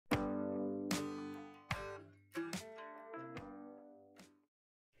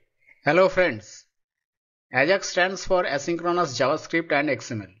Hello friends, Ajax stands for Asynchronous JavaScript and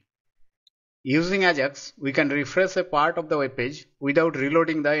XML. Using Ajax, we can refresh a part of the web page without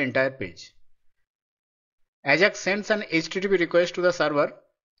reloading the entire page. Ajax sends an HTTP request to the server,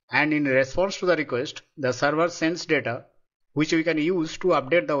 and in response to the request, the server sends data which we can use to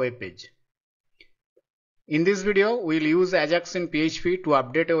update the web page. In this video, we will use Ajax in PHP to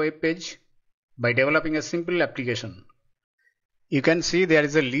update a web page by developing a simple application. You can see there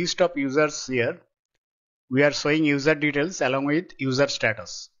is a list of users here. We are showing user details along with user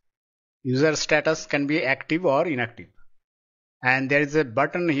status. User status can be active or inactive. And there is a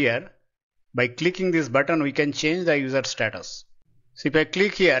button here. By clicking this button, we can change the user status. So if I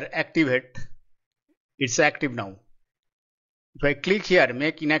click here, activate, it's active now. If I click here,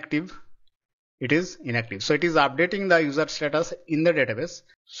 make inactive, it is inactive. So it is updating the user status in the database.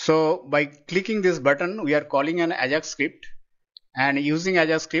 So by clicking this button, we are calling an Ajax script. And using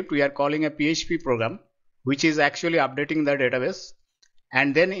Ajax script, we are calling a PHP program, which is actually updating the database,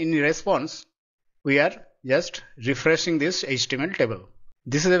 and then in response we are just refreshing this HTML table.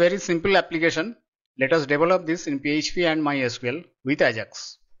 This is a very simple application. Let us develop this in PHP and MySQL with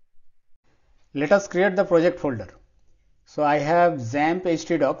Ajax. Let us create the project folder. So I have XAMPP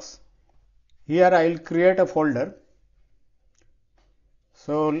htdocs. Here I will create a folder.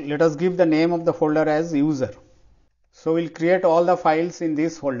 So let us give the name of the folder as user. So we'll create all the files in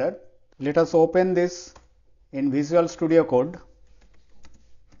this folder. Let us open this in Visual Studio Code.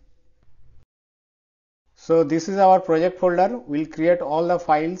 So this is our project folder. We'll create all the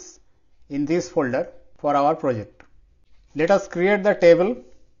files in this folder for our project. Let us create the table.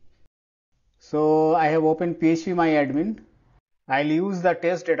 So I have opened phpMyAdmin. I'll use the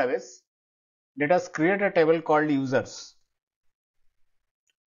test database. Let us create a table called users.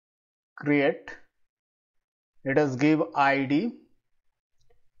 Create. Let us give ID,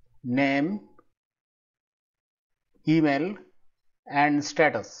 name, email and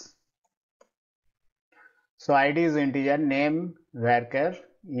status. So ID is integer, name varchar,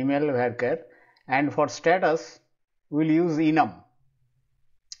 email varchar, and for status we will use enum.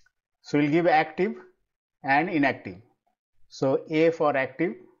 So we will give active and inactive. So A for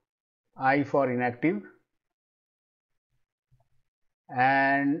active, I for inactive,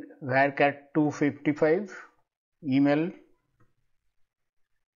 and varchar 255, email.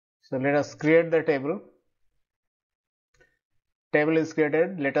 So let us create the table. Table is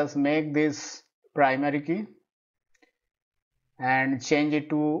created. Let us make this primary key and change it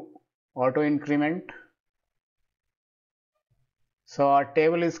to auto increment. So our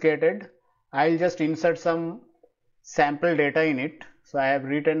table is created. I'll just insert some sample data in it. So I have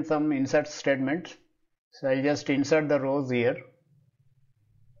written some insert statement. So I'll just insert the rows here.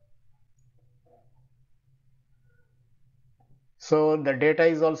 So the data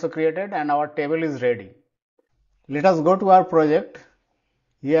is also created and our table is ready. Let us go to our project.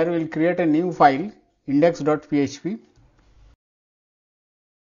 Here we will create a new file, index.php.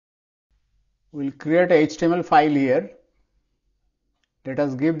 We will create a HTML file here. Let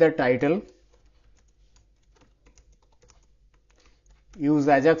us give the title. Use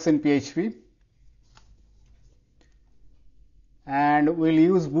Ajax in PHP. And we will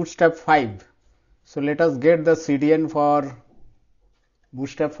use Bootstrap 5. So let us get the CDN for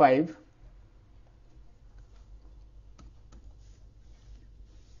Bootstrap 5.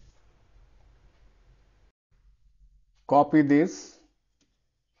 Copy this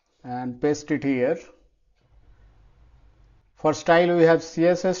and paste it here. For style we have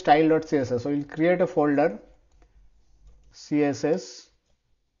CSS style.css. So we will create a folder CSS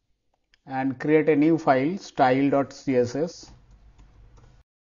and create a new file style.css.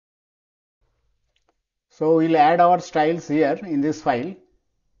 So we will add our styles here in this file.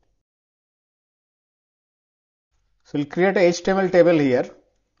 So we'll create a HTML table here.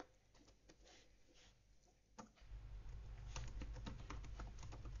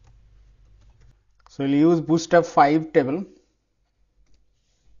 So we'll use Bootstrap 5 table.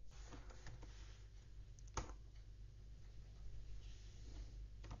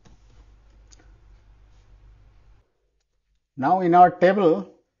 Now in our table,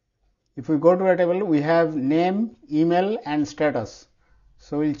 if we go to a table, we have name, email and status.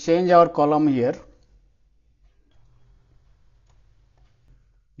 So we'll change our column here.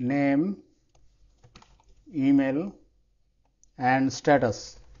 Name, email and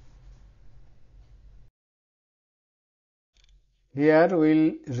status. Here we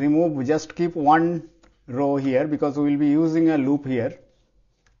will remove, just keep one row here because we will be using a loop here.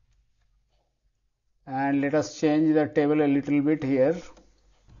 And let us change the table a little bit here.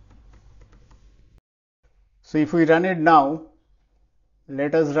 So if we run it now,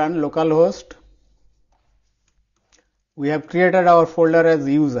 Let us run localhost. We have created our folder as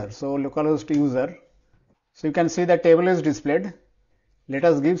user, so localhost user. So you can see the table is displayed. Let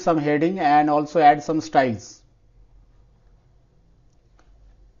us give some heading and also add some styles.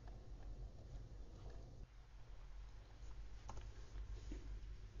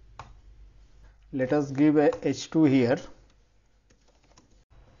 Let us give a h2 here.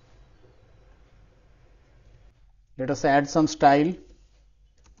 Let us add some style.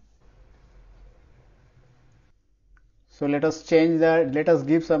 So let us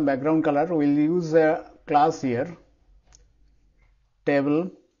give some background color. We'll use a class here,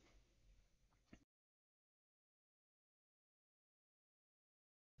 table.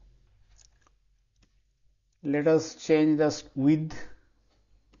 Let us change the width.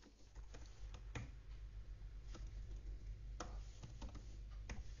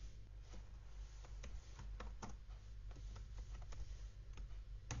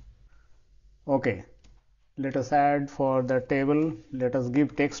 Okay. Let us add for the table. Let us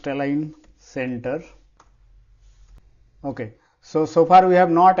give text align center. Okay. So far we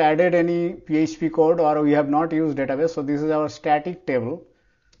have not added any PHP code or we have not used database. So this is our static table.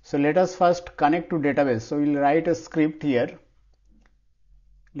 So let us first connect to database. So we'll write a script here.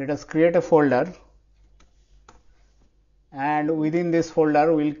 Let us create a folder, and within this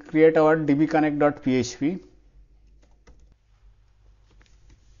folder we'll create our dbconnect.php.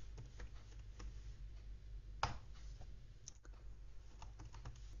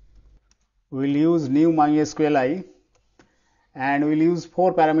 We'll use new MySQL and we'll use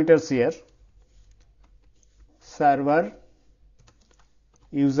 4 parameters here: server,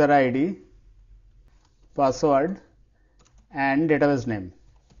 user ID, password, and database name.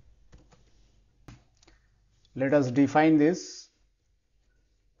 Let us define this.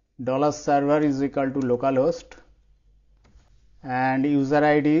 $server is equal to localhost, and user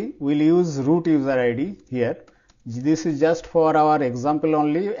ID, we'll use root user ID here. This is just for our example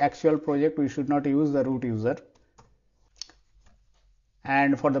only. Actual project we should not use the root user.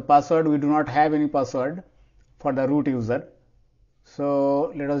 And for the password, we do not have any password for the root user.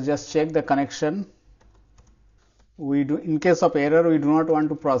 So let us just check the connection. In case of error, we do not want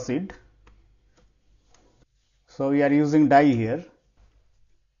to proceed. So we are using die here.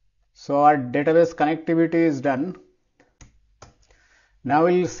 So our database connectivity is done. Now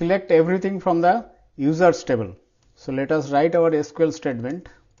we'll select everything from the users table. So let us write our SQL statement.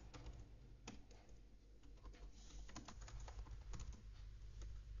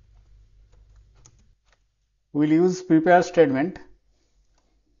 We'll use prepare statement.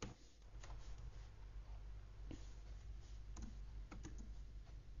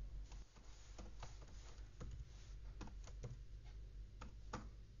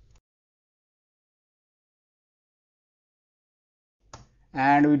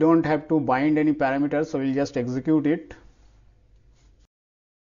 And we don't have to bind any parameters, so we'll just execute it.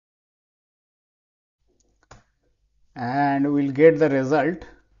 And we'll get the result.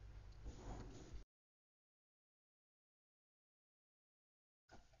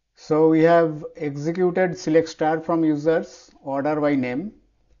 So we have executed select star from users, order by name,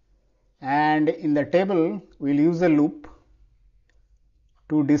 and in the table we'll use a loop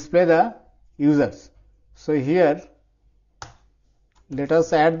to display the users. So here let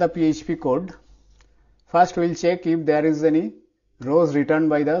us add the PHP code. First we'll check if there is any rows returned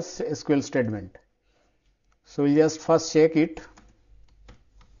by the SQL statement. So we'll just first check it.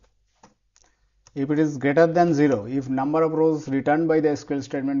 If it is greater than 0, if number of rows returned by the SQL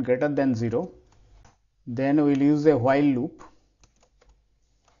statement greater than 0, then we'll use a while loop.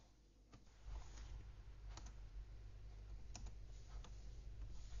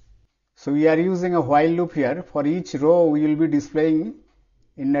 So we are using a while loop here. For each row we will be displaying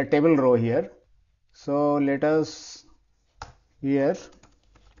in a table row here. So let us here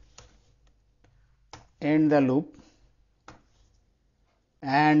end the loop,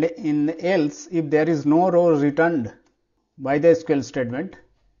 and in else if there is no row returned by the SQL statement,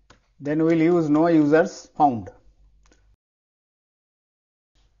 then we'll use no users found.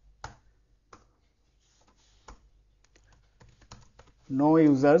 No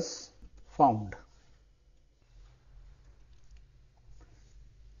users found.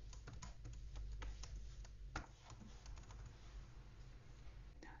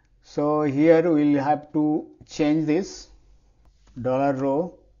 So here we'll have to change this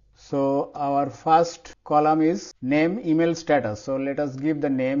 $row. So our first column is name, email, status. So let us give the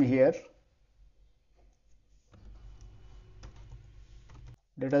name here.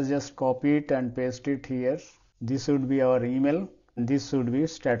 Let us just copy it and paste it here. This would be our email. This should be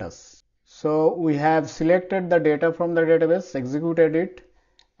status. So we have selected the data from the database, executed it,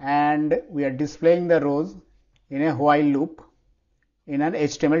 and we are displaying the rows in a while loop in an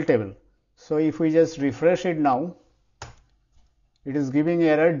HTML table. So if we just refresh it now, it is giving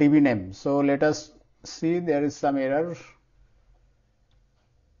error DB name. So let us see, there is some error.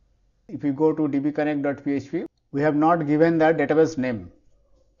 If you go to dbconnect.php, we have not given the database name.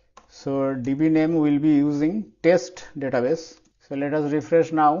 So DB name will be using test database. So let us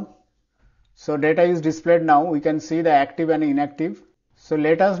refresh now. So data is displayed now. We can see the active and inactive. So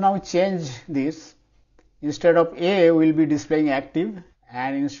let us now change this. Instead of A, we will be displaying active,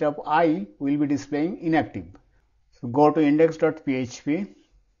 and instead of I, we will be displaying inactive. So go to index.php.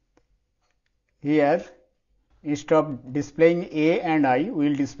 Here, instead of displaying A and I, we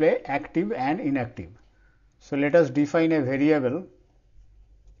will display active and inactive. So let us define a variable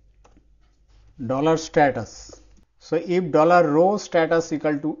 $status. So if $row status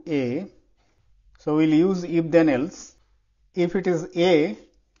equal to A, so we will use if then else. If it is A,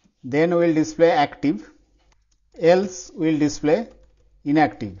 then we will display active, else we will display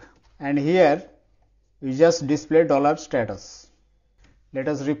inactive, and here we just display $status. Let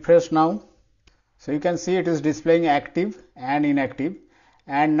us refresh now. So you can see it is displaying active and inactive,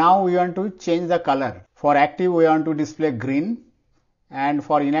 and now we want to change the color. For active we want to display green, and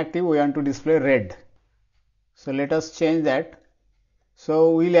for inactive we want to display red. So let us change that.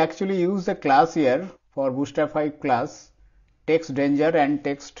 So we will actually use the class here for Bootstrap 5 class, text danger and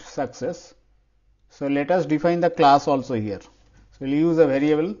text success. So let us define the class also here. So we will use a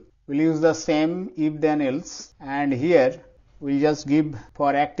variable, we will use the same if then else, and here we will just give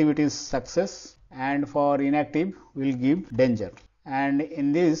for activities success, and for inactive we will give danger. And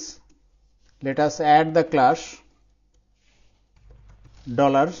in this, let us add the class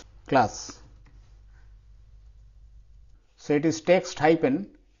 $class. So it is text hyphen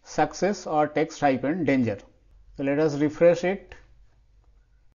success or text hyphen danger. So let us refresh it.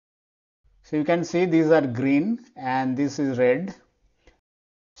 So you can see these are green and this is red.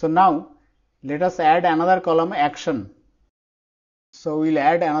 So now let us add another column action. So we will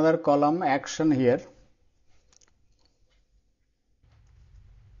add another column action here.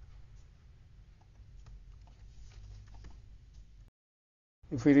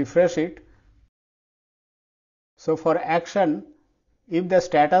 If we refresh it, so for action, if the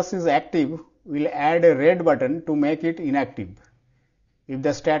status is active, we will add a red button to make it inactive. If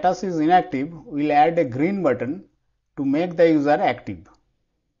the status is inactive, we will add a green button to make the user active.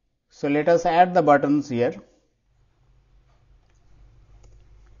 So let us add the buttons here.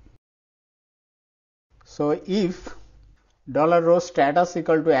 So if $row status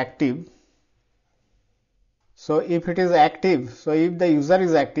equal to active, so if it is active, so if the user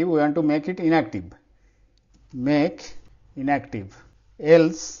is active, we want to make it inactive. Make inactive.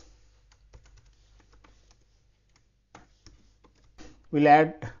 Else we'll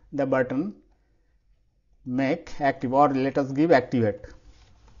add the button make active, or let us give activate.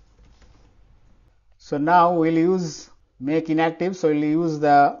 So now we'll use make inactive. So we'll use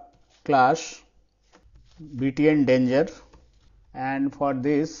the class btn danger, and for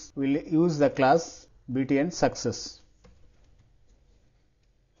this we'll use the class btn success.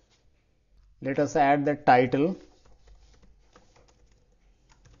 Let us add the title.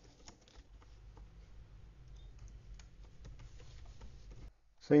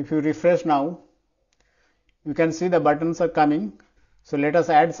 So if you refresh now, you can see the buttons are coming. So let us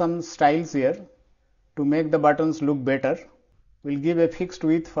add some styles here to make the buttons look better. We'll give a fixed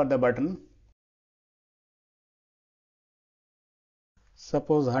width for the button.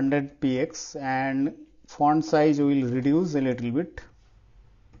 Suppose 100 px, and font size we will reduce a little bit.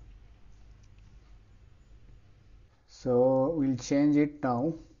 So we'll change it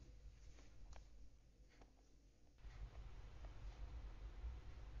now.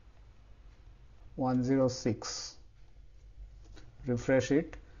 (106). Refresh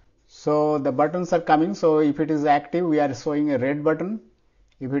it. So the buttons are coming. So if it is active, we are showing a red button.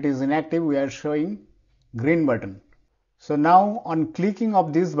 If it is inactive, we are showing green button. So now on clicking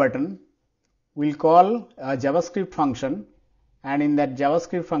of this button, we'll call a JavaScript function, and in that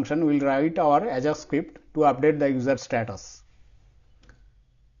JavaScript function we'll write our Ajax script to update the user status.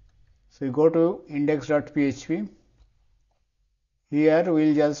 So you go to index.php. Here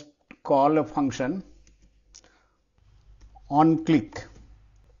we'll just call a function on click.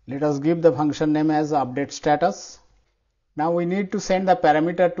 Let us give the function name as update status. Now we need to send the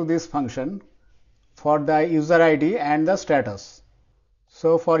parameter to this function for the user ID and the status.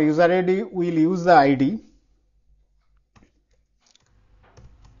 So for user ID, we'll use the ID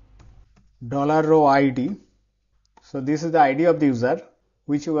 $row ID. So this is the ID of the user.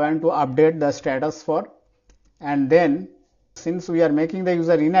 which we want to update the status for, and then since we are making the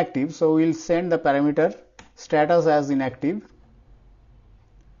user inactive, so we will send the parameter status as inactive.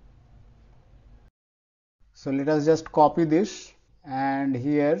 So let us just copy this and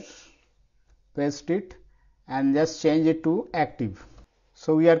here paste it and just change it to active.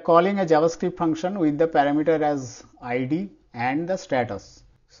 So we are calling a JavaScript function with the parameter as ID and the status.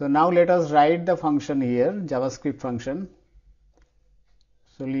 So now let us write the function here, JavaScript function.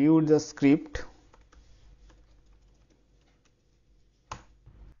 So we'll use the script.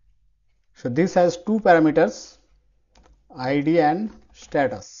 So this has two parameters, ID and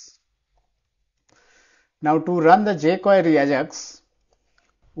status. Now to run the jQuery Ajax,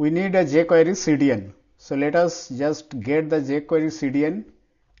 we need a jQuery CDN. So let us just get the jQuery CDN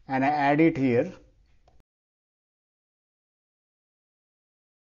and add it here.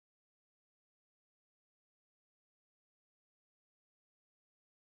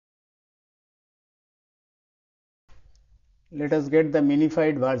 Let us get the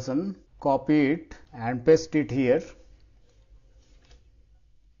minified version, copy it and paste it here.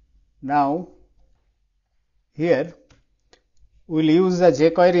 Now here we will use the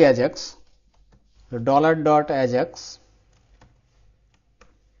jQuery Ajax, so $.ajax.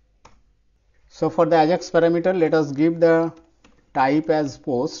 So for the Ajax parameter, let us give the type as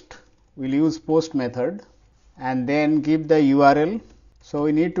post. We will use post method and then give the URL. So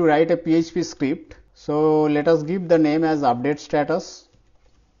we need to write a PHP script. So let us give the name as update status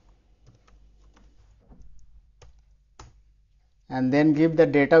and then give the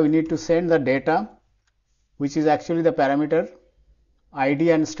data. We need to send the data, which is actually the parameter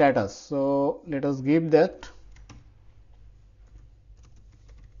ID and status. So let us give that.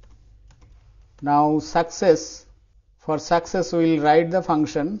 Now success, for success we will write the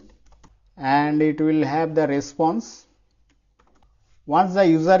function and it will have the response. Once the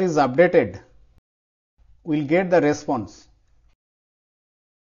user is updated, we will get the response.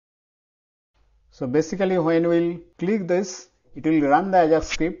 So basically when we will click this, it will run the Ajax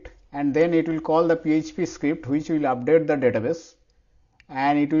script and then it will call the PHP script which will update the database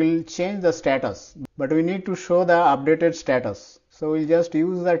and it will change the status, but we need to show the updated status. So we'll just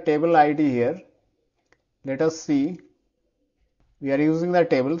use the table ID here. Let us see, we are using the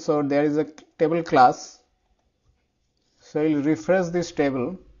table, so there is a table class. So we'll refresh this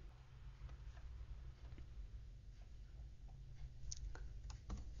table.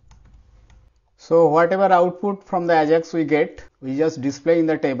 So whatever output from the Ajax we get, we just display in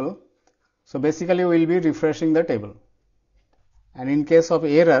the table. So basically we will be refreshing the table. And in case of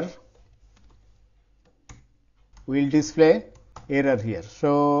error, we will display error here.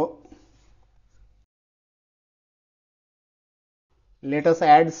 So let us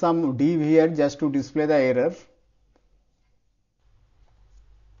add some div here just to display the error.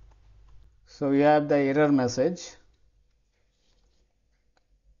 So we have the error message.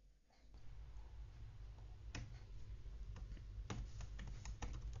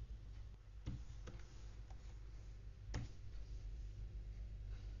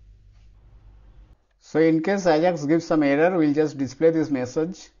 So in case Ajax gives some error, we will just display this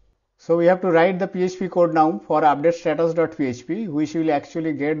message. So we have to write the PHP code now for update status.php, which will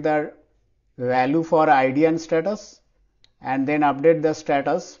actually get the value for ID and status and then update the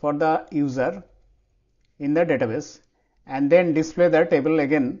status for the user in the database and then display the table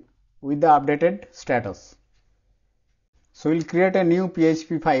again with the updated status. So we'll create a new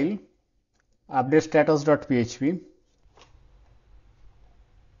PHP file, update status.php.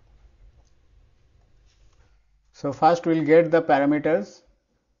 So first we'll get the parameters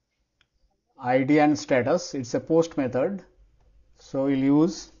ID and status. It's a post method. So we'll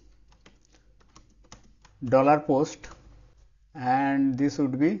use $post and this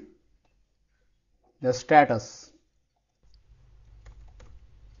would be the status.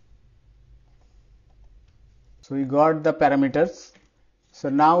 So we got the parameters. So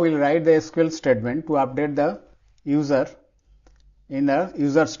now we'll write the SQL statement to update the user in the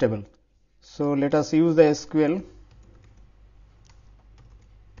users table. So let us use the SQL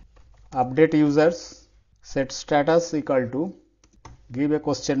update users, set status equal to, give a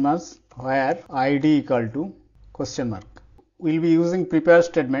question mark where ID equal to question mark. We will be using prepare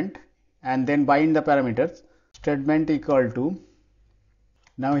statement and then bind the parameters, statement equal to.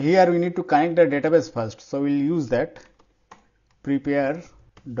 Now here we need to connect the database first, so we will use that prepare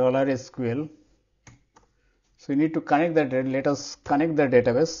 $SQL. So we need to connect that. Let us connect the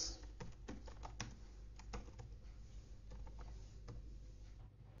database.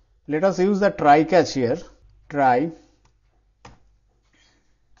 Let us use the try catch here, try.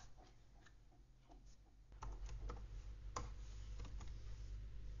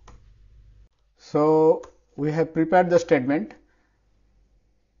 So we have prepared the statement.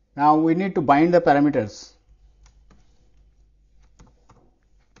 Now we need to bind the parameters.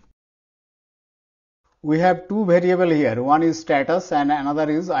 We have two variables here. One is status and another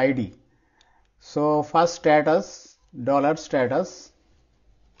is ID. So first status, $status,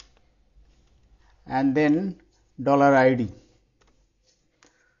 and then $ID.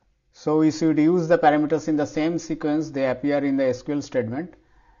 So we should use the parameters in the same sequence they appear in the SQL statement.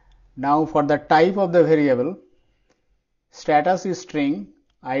 Now for the type of the variable, status is string,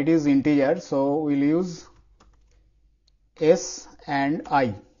 ID is integer, so we'll use S and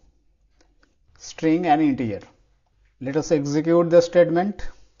I, string and integer. Let us execute the statement.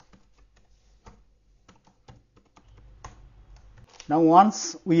 Now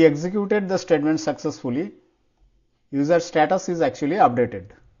once we executed the statement successfully, user status is actually updated.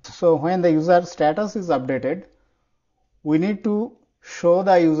 So when the user status is updated, we need to show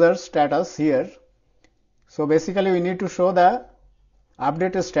the user status here. So basically we need to show the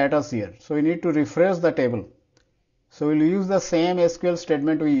updated status here. So we need to refresh the table. So we'll use the same SQL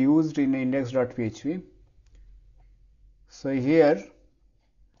statement we used in index.php. So here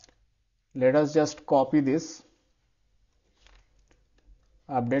let us just copy this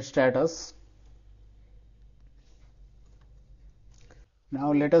update status.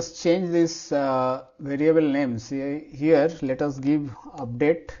 Now let us change this variable name. See here, let us give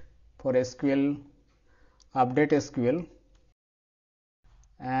update for SQL, update SQL,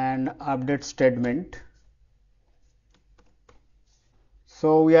 and update statement.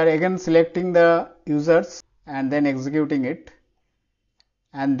 So we are again selecting the users and then executing it,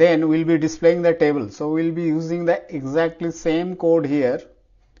 and then we'll be displaying the table. So we'll be using the exactly same code here.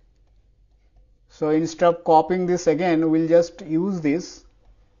 So instead of copying this again, we'll just use this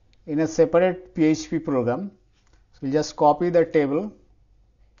in a separate PHP program. So we'll just copy the table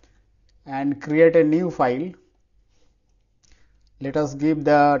and create a new file. Let us give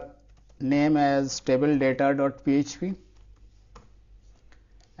the name as tabledata.php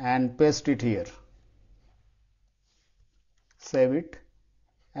and paste it here. Save it,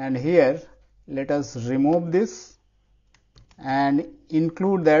 and here let us remove this and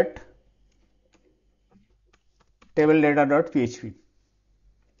include that tabledata.php,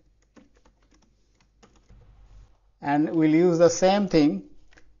 and we'll use the same thing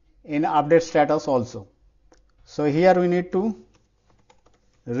in update status also. So here we need to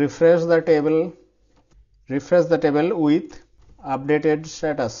refresh the table with updated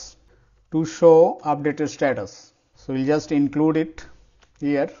status to show updated status. So we'll just include it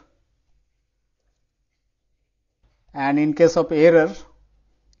here, and in case of error,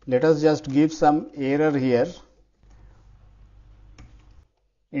 let us just give some error here.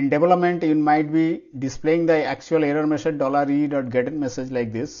 In development, you might be displaying the actual error message $e.getMessage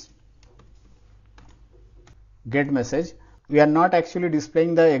like this. Get message. We are not actually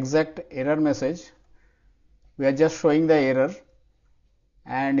displaying the exact error message. We are just showing the error.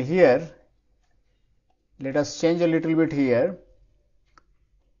 And here, let us change a little bit here.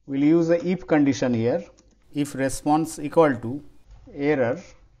 We'll use the if condition here. If response equal to error,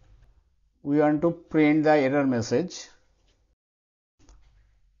 we want to print the error message.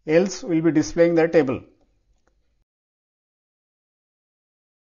 Else we'll be displaying the table.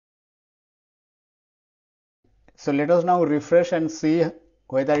 So let us now refresh and see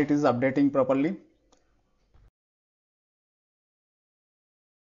whether it is updating properly.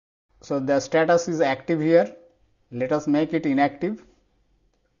 So the status is active here. Let us make it inactive.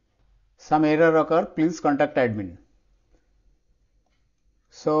 Some error occur, please contact admin.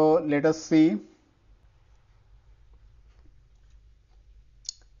 So let us see.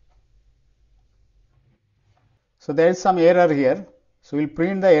 So there is some error here. So we'll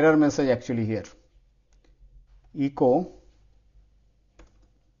print the error message actually here. Echo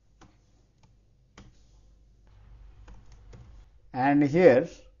and here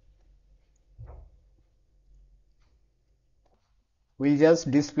we'll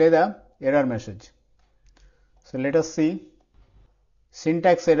just display the error message. So let us see.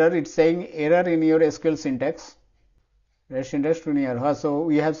 Syntax error, it's saying error in your SQL syntax. Syntax to near. So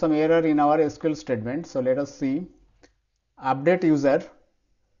we have some error in our SQL statement. So let us see. Update user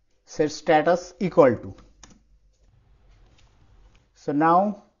set status equal to. So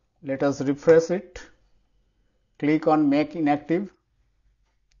now let us refresh it. Click on make inactive.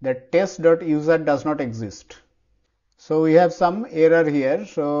 The test.user does not exist. So we have some error here.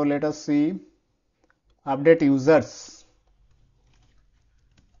 So let us see. Update users.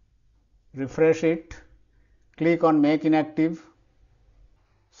 Refresh it. Click on make inactive.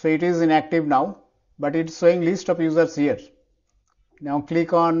 So it is inactive now, but it's showing list of users here. Now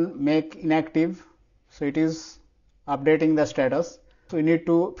click on make inactive. So it is updating the status. So we need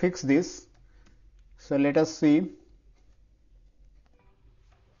to fix this. So let us see.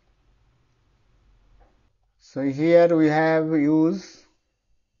 So here we have use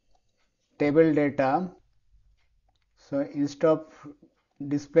table data. So instead of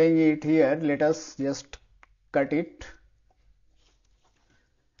displaying it here, let us just cut it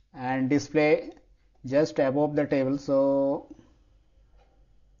and display just above the table. So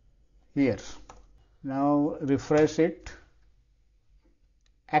here, now refresh it,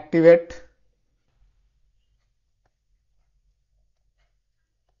 activate.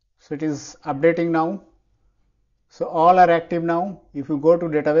 So it is updating now. So all are active now. If you go to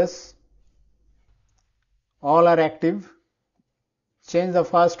database, all are active. Change the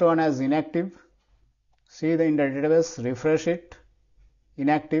first one as inactive. See in the database, refresh it,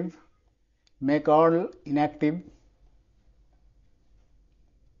 inactive, make all inactive.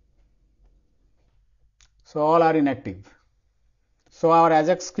 So all are inactive. So our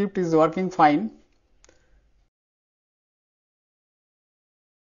Ajax script is working fine.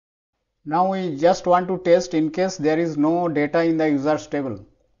 Now we just want to test in case there is no data in the users table.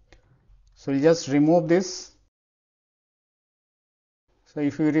 So we just remove this. So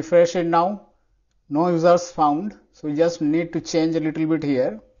if you refresh it now, no users found. So we just need to change a little bit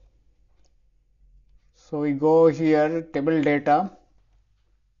here. So we go here, table data,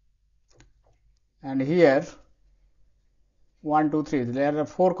 and here 1, 2, 3. There are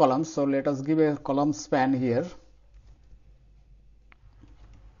 4 columns. So let us give a column span here.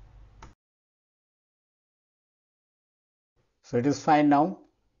 So it is fine now.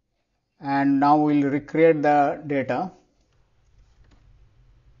 And now we will recreate the data.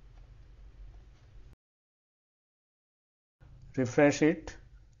 Refresh it.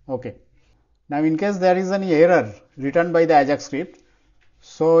 Okay. Now in case there is any error written by the Ajax script,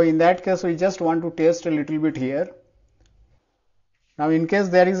 so in that case we just want to test a little bit here. Now in case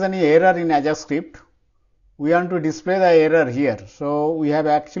there is any error in Ajax script, we want to display the error here. So we have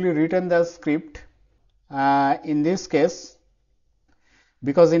actually written the script in this case,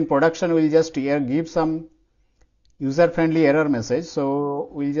 because in production we will just here give some user friendly error message. So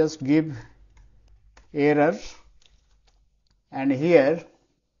we will just give error, and here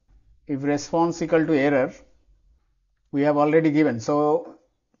if response equal to error, we have already given. So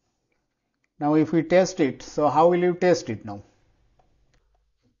now if we test it, so how will you test it now?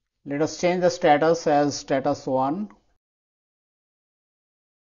 Let us change the status as status 1.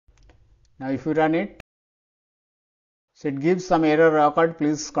 Now if you run it, so it gives some error occurred,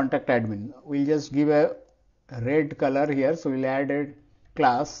 please contact admin. We'll just give a red color here. So we'll add a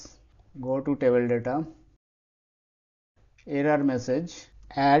class, go to table data, error message,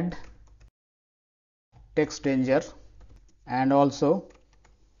 add text danger, and also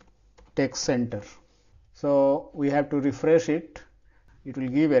text center. So we have to refresh it. It will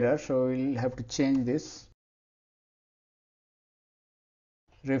give error, so we'll have to change this.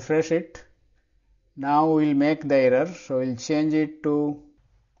 Refresh it. Now we'll make the error, so we'll change it to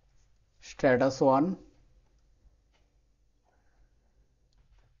status 1.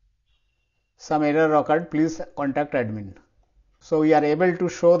 Some error occurred, please contact admin. So we are able to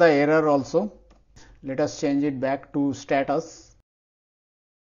show the error also. Let us change it back to status.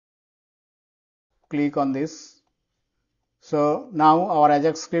 Click on this. So now our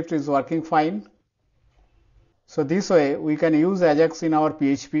Ajax script is working fine. So this way we can use Ajax in our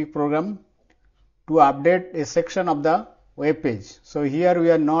PHP program to update a section of the web page. So here we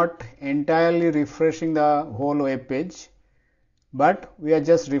are not entirely refreshing the whole web page, but we are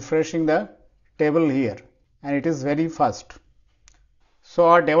just refreshing the table here, and it is very fast. So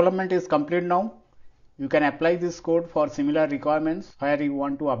our development is complete now. You can apply this code for similar requirements where you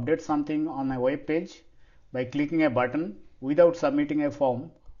want to update something on a web page by clicking a button without submitting a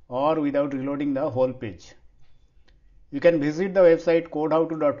form or without reloading the whole page. You can visit the website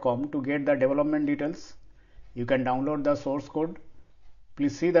codehowto.com to get the development details. You can download the source code.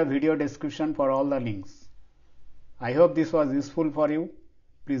 Please see the video description for all the links. I hope this was useful for you.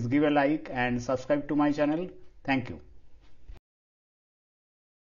 Please give a like and subscribe to my channel. Thank you.